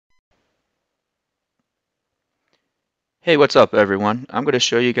Hey, what's up everyone? I'm going to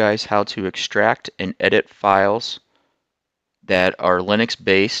show you guys how to extract and edit files that are Linux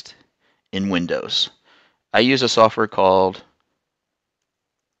based in Windows. I use a software called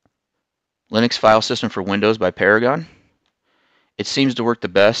Linux File System for Windows by Paragon. It seems to work the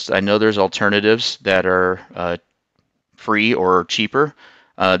best. I know there's alternatives that are free or cheaper.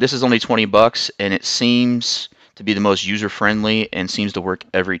 This is only 20 bucks and it seems to be the most user friendly and seems to work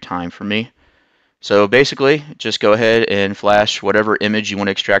every time for me. So basically, just go ahead and flash whatever image you want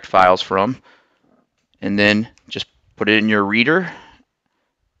to extract files from, and then just put it in your reader,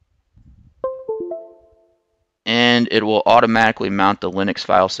 and it will automatically mount the Linux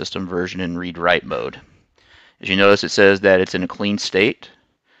file system version in read-write mode. As you notice, it says that it's in a clean state.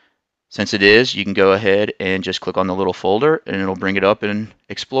 Since it is, you can go ahead and just click on the little folder and it'll bring it up in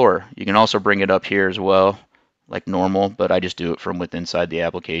Explorer. You can also bring it up here as well, like normal, but I just do it from within inside the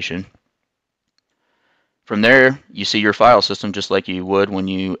application. From there, you see your file system just like you would when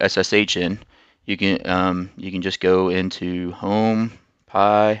you SSH in. You can just go into Home,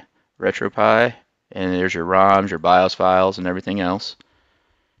 Pi, RetroPie, and there's your ROMs, your BIOS files, and everything else.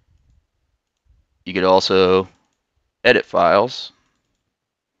 You could also edit files,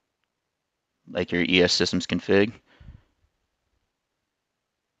 like your ES Systems config.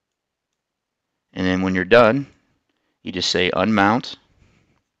 And then when you're done, you just say unmount,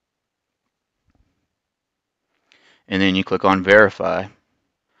 and then you click on verify.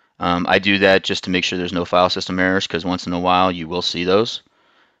 I do that just to make sure there's no file system errors, because once in a while you will see those.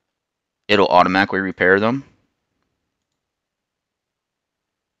 It'll automatically repair them.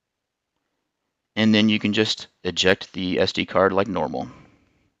 And then you can just eject the SD card like normal.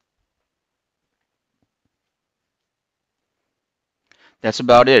 That's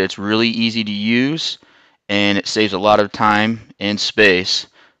about it. It's really easy to use, and it saves a lot of time and space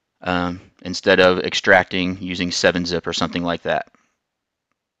instead of extracting using 7-zip or something like that.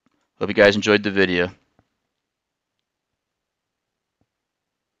 Hope you guys enjoyed the video.